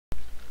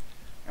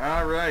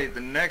Alright,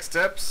 the next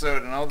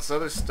episode and all this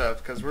other stuff,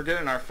 because we're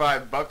getting our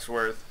 $5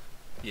 worth.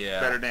 Yeah.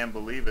 Better damn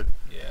believe it.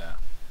 Yeah.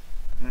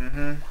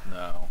 Mm-hmm.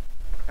 No.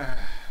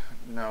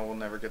 No, we'll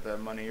never get that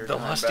money. The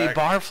lusty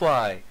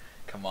barfly.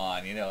 Come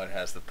on, you know it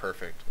has the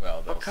perfect,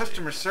 well,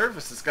 customer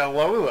service, it's got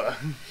Lola.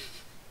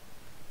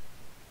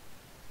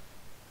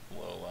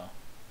 Lola.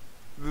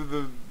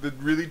 The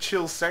really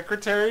chill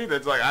secretary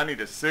that's like, I need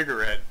a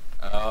cigarette.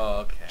 Oh,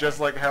 okay. Just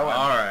like Helen.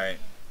 Alright.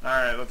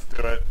 Alright, let's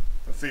do it.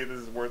 Let's see if this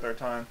is worth our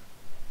time.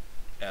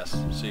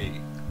 SC.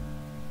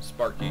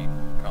 Sparky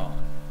Con.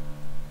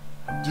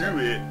 Do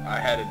it. I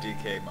had a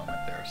DK moment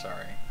there,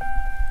 sorry.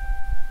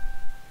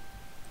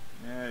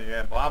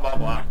 Yeah, blah, blah,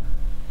 blah.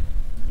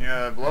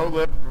 Yeah, blow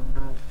lip.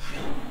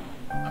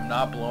 I'm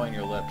not blowing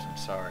your lips, I'm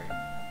sorry.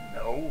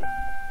 No.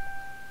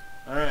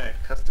 Alright,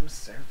 customer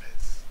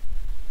service.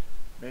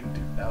 Made in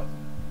 2000.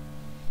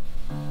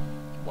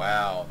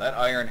 Wow, that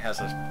iron has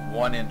a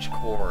 1-inch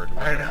cord.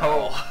 I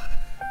know.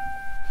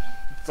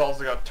 It's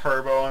also got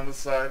turbo on the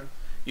side.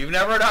 You've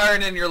never had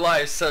iron in your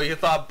life, so you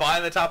thought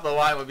buying the top of the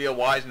line would be a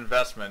wise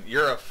investment.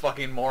 You're a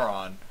fucking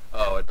moron.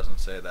 Oh, it doesn't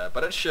say that,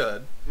 but it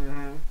should.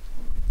 Mm-hmm.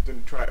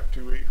 Didn't try it for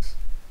 2 weeks.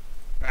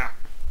 Ah.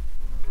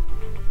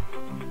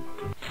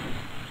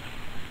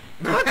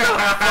 What the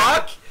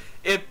fuck?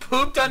 It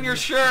pooped on your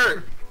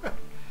shirt.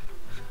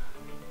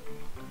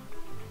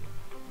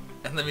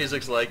 And the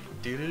music's like,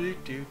 do do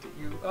do do,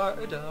 you are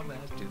a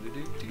dumbass, do do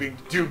do do. Being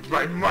duped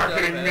by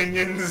marketing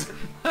minions.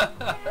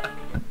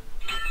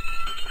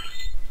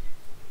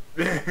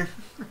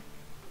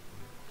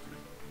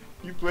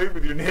 You played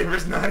with your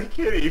neighbor's naughty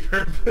kitty for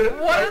a bit.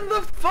 What in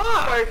the fuck?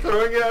 By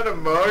throwing it at a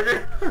mug?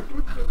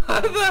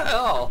 What the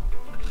hell?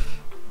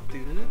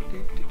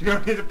 You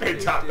don't need to pay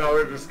top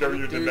dollar to discover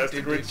your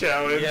domestically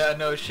challenge. Yeah,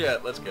 no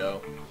shit. Let's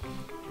go.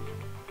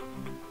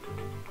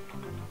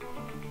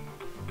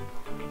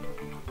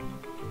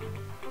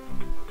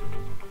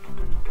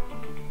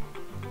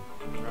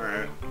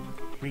 Alright.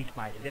 Read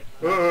my lips.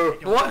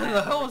 What in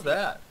the hell is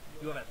that?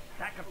 You have a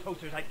stack of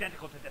toasters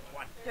identical to this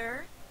one.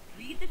 Sir,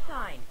 read the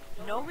sign.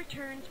 No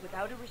returns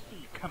without a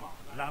receipt. Come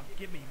on, love,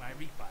 give me my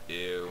refund.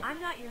 Ew.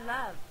 I'm not your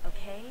love,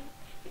 okay?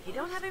 If you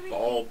don't have a receipt,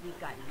 Bald. we've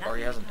got nothing. Or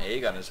he has an to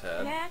egg on his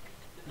head. Next.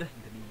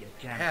 Listen to me, you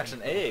jam. Yeah, it's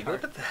an egg.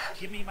 Look at that.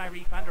 Give me my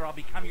refund or I'll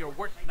become your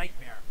worst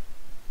nightmare.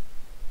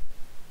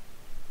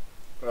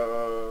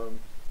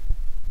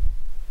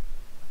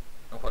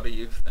 What do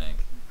you think?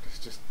 It's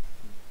just...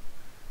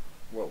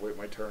 What, wait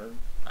my turn?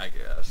 I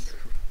guess.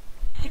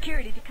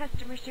 Security to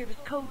customer service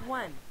code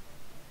 1.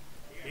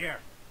 Here,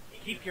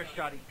 keep your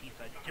shoddy piece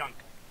of junk.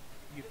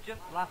 You've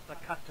just lost a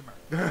customer.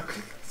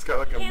 It's got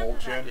like a Cancel mole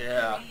that, chin.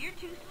 Yeah. security. You're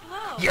too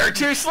slow. You're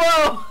too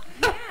slow!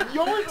 Yeah,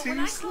 You're but too when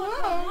I slow.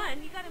 call code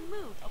 1, you gotta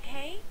move,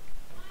 okay?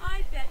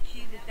 I bet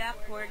you that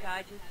poor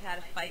guy just had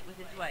a fight with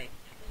his wife.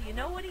 So you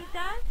know what he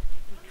does?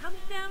 He comes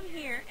down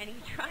here and he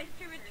tries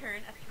to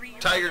return a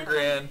 3-year-old. Tiger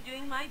grin.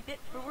 Doing my bit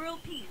for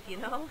world peace, you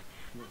know?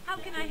 How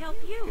can I help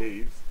you?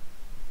 Caves.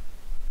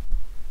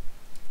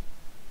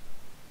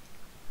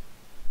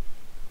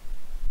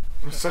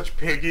 Such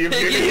piggy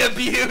abuse. Piggy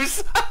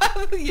abuse?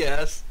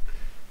 Yes.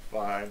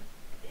 Fine.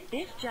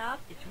 This job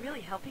is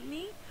really helping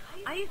me.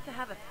 I used to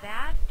have a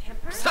bad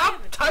temper.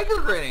 Stop tiger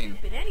grinning.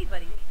 In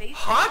anybody's face.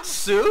 Hot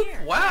soup?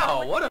 Here.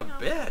 Wow, what a What's going on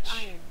with this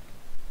bitch.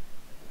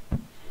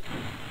 iron?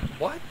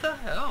 What the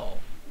hell?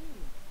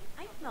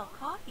 I smell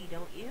coffee,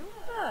 don't you?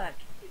 Look,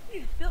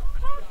 you spilled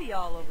coffee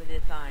all over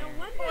this iron. No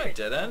wonder No, I it's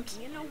didn't.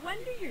 smoky, and no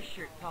wonder your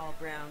shirt's all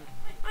brown.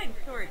 I'm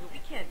sorry, but we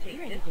can't take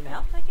this. Anything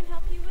else I can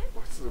help you with?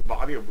 What's the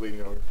body of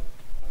bleeding over?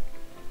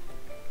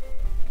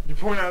 You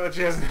point out that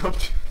she hasn't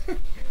helped you.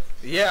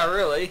 Yeah,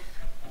 really.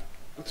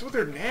 What's with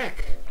her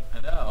neck?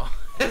 I know.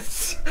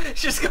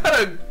 She's got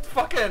a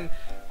fucking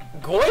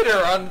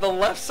goiter on the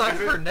left side of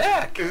her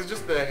neck. Is it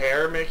just the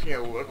hair making it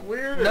look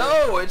weird? or-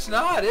 No, it's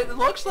not. It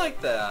looks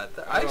like that.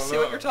 I don't see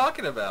know. what you're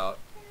talking about.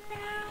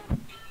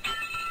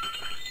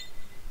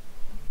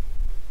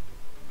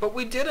 But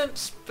we didn't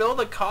spill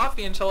the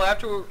coffee until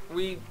after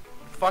we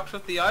fucked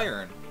with the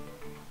iron.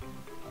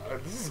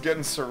 This is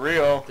getting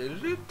surreal.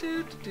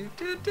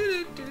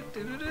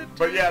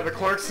 But yeah, the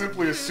clerk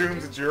simply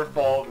assumes it's your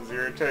fault. It's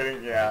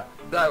irritating. Yeah.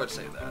 I would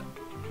say that.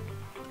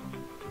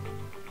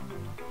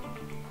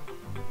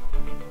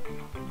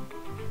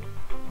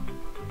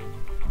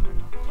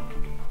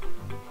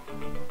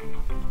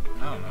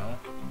 I don't know.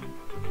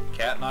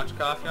 Cat knocks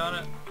coffee on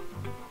it?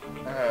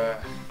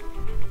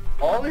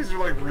 All these are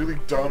like really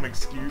dumb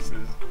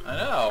excuses. I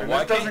know. And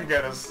Why this doesn't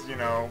get us, you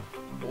know.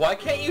 Why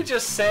can't you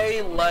just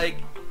say, like,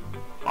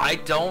 I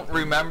don't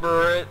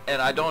remember it,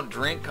 and I don't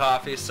drink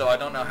coffee, so I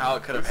don't know how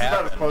it could have This is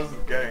about as happened? close as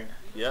it's getting.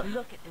 Yep.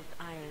 Look at this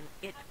iron.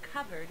 It's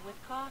covered with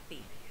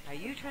coffee. Are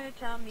you trying to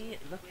tell me it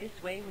looked this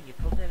way when you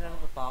pulled it out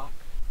of the box?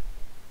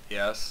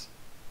 Yes.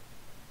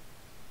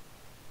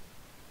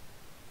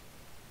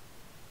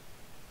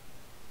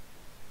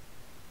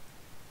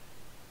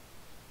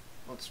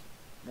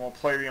 We'll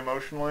play the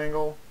emotional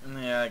angle.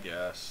 Yeah, I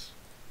guess.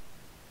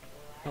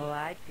 Well,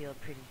 I'd feel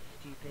pretty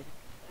stupid.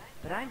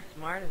 But I'm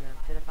smart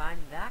enough that if I'm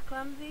that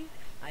clumsy,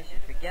 I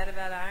should forget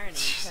about ironing and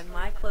send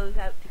my clothes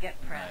out to get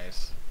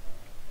pressed.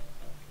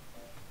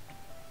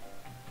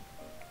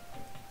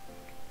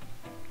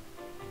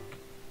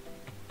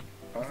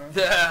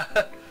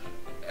 Nice.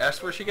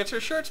 Ask where she gets her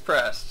shirts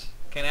pressed.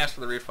 Can't ask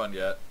for the refund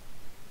yet.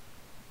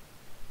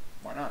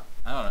 Why not?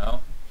 I don't know.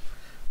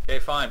 Okay,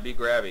 fine. Be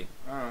grabby.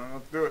 I don't know.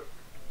 Let's do it.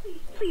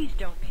 Please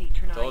don't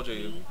patronize Told you,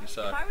 me. you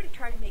suck. If I were to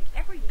try to make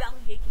every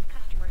belly-aching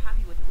customer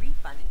happy with a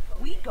refund,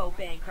 we'd go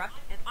bankrupt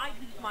and I'd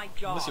lose my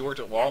job. Unless you worked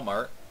at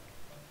Walmart.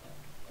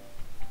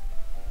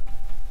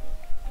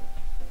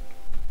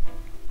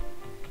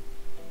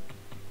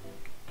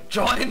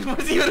 Join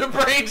with you to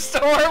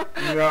brainstorm?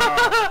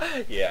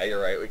 No. Yeah,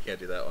 you're right. We can't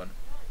do that one.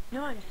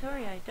 No, I'm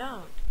sorry, I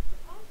don't.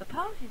 The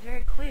policy's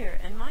very clear,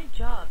 and my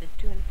job is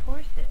to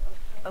enforce it.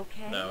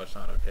 Okay? No, it's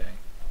not okay.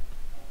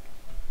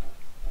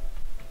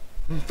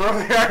 Throw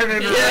the iron in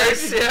the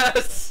Yes, race.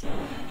 yes!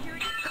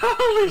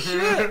 Holy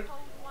shit!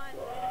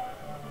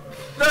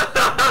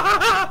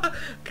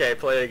 Okay,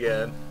 play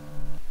again.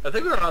 I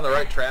think we were on the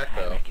right track,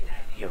 though.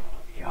 You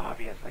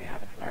obviously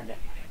haven't learned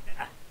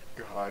anything.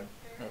 God.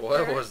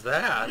 What was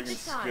that? You can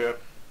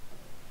skip.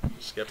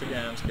 Skip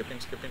again. Skipping,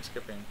 skipping,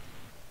 skipping.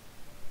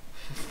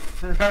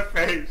 That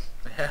face.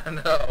 Yeah,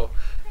 no.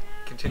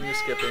 Continue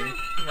skipping.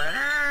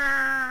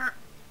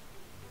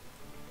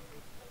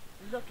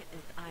 Look at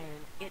this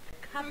iron. It's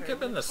covered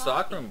Skip in with the coffee.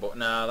 stockroom board.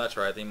 No, that's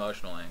right. The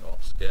emotional angle.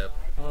 Skip.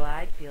 Well,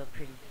 I'd feel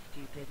pretty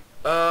stupid.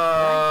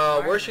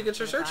 Where she gets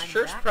her shirts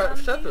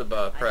pressed.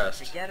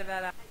 Forget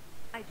about it.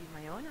 I do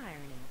my own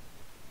ironing.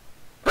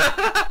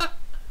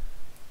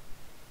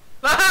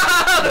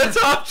 The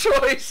top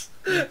choice.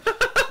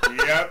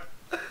 Yep.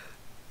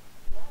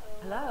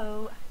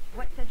 Hello?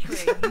 What century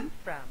are you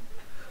from?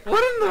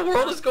 What in the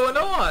world is going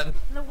on?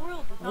 The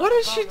world does not What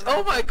is she? revolve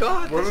Oh my around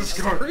God! What This is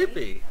is going-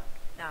 creepy.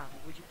 Now,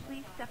 would you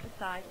please step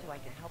aside so I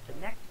can help the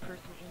next person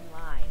in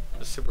line?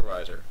 The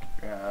supervisor.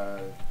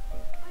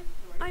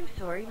 I'm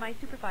sorry, my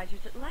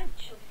supervisor's at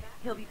lunch.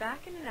 He'll be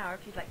back in an hour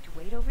if you'd like to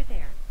wait over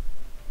there.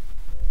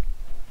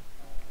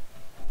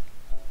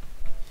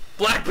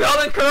 Black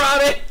belt in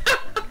karate.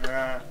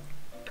 Yeah.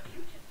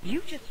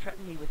 You just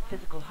threatened me with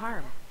physical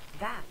harm.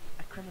 That's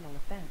a criminal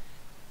offense.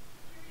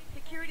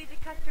 Security to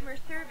customer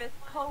service,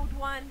 code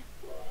 1.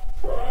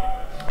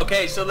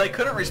 Okay, so they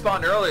couldn't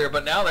respond earlier,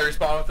 but now they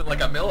respond within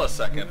like a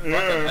millisecond. Fucking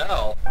Yeah.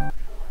 hell.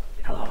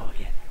 Hello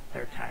again.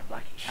 Third time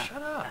lucky. Huh?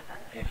 Shut up.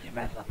 If you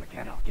mess up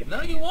again, I'll give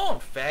No, you. you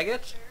won't,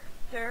 faggot.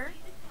 Sir,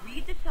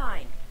 read the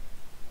sign.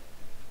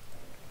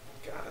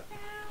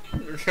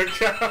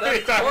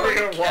 That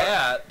poor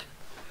cat.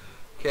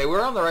 Okay,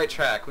 we're on the right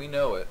track. We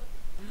know it.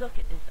 Look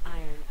at this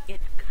iron.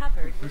 It's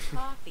covered with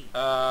coffee.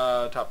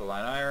 Top of the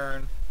line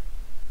iron.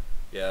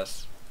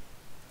 Yes.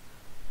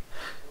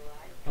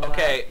 Well, I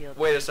Okay, feel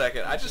wait a pretty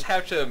second. I just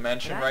have to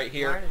mention That's right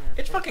here, smart enough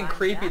it's to fucking find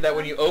creepy that that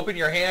when one. you open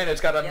your hand, it's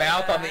got a Yeah,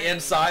 mouth on the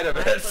inside of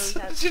my it. clothes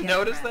have Did you to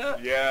notice get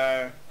that?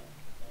 Yeah.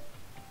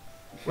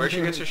 Where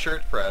she gets her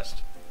shirt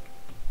pressed.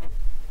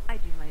 I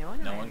do my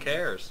own No ironing. one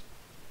cares.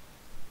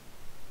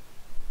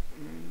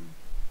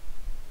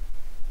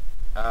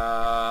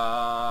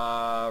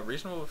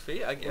 Reasonable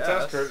fee, I guess. Let's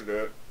ask her to do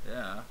it.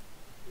 Yeah.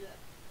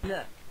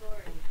 Look,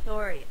 I'm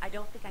sorry. I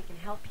don't think I can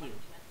help you.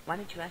 Why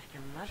don't you ask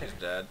your mother? She's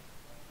dead.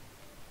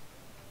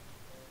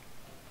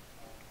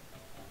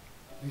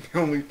 The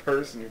only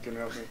person who can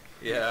help me.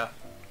 Yeah.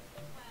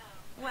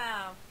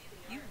 Wow,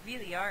 you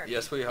really are.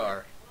 Yes, we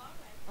are.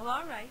 Well,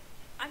 all right.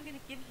 I'm going to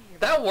give you your...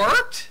 That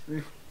worked?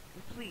 And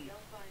please,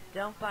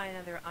 don't buy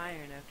another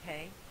iron,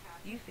 okay?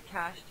 Use the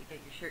cash to get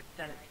your shirts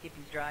done at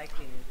Skippy's Dry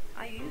Cleaners.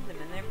 I use them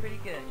and they're pretty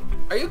good.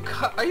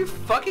 Are you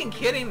fucking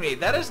kidding me?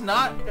 That is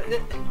not...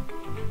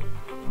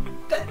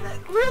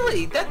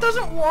 Really, that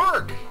doesn't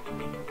work.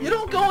 You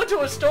don't go into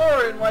a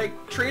store and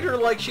like treat her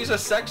like she's a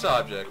sex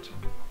object.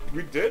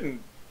 We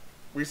didn't.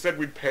 We said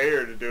we'd pay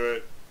her to do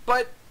it.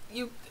 But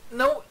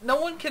no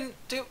one can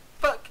do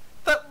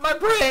my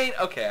brain.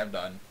 Okay, I'm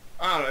done.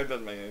 I don't know, it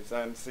doesn't make any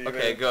sense either.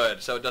 Okay,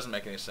 good. So it doesn't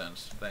make any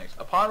sense. Thanks.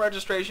 Upon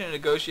registration and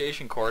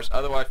negotiation course,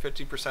 otherwise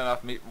 50%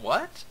 off meat.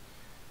 What?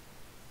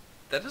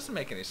 That doesn't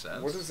make any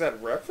sense. What is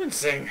that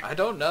referencing? I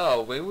don't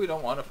know. Maybe we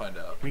don't want to find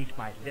out. Reach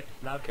my lips,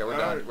 love. Okay, we're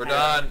Alright. done. We're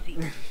done.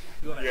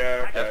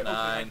 Yeah, okay.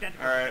 F9.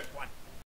 Alright.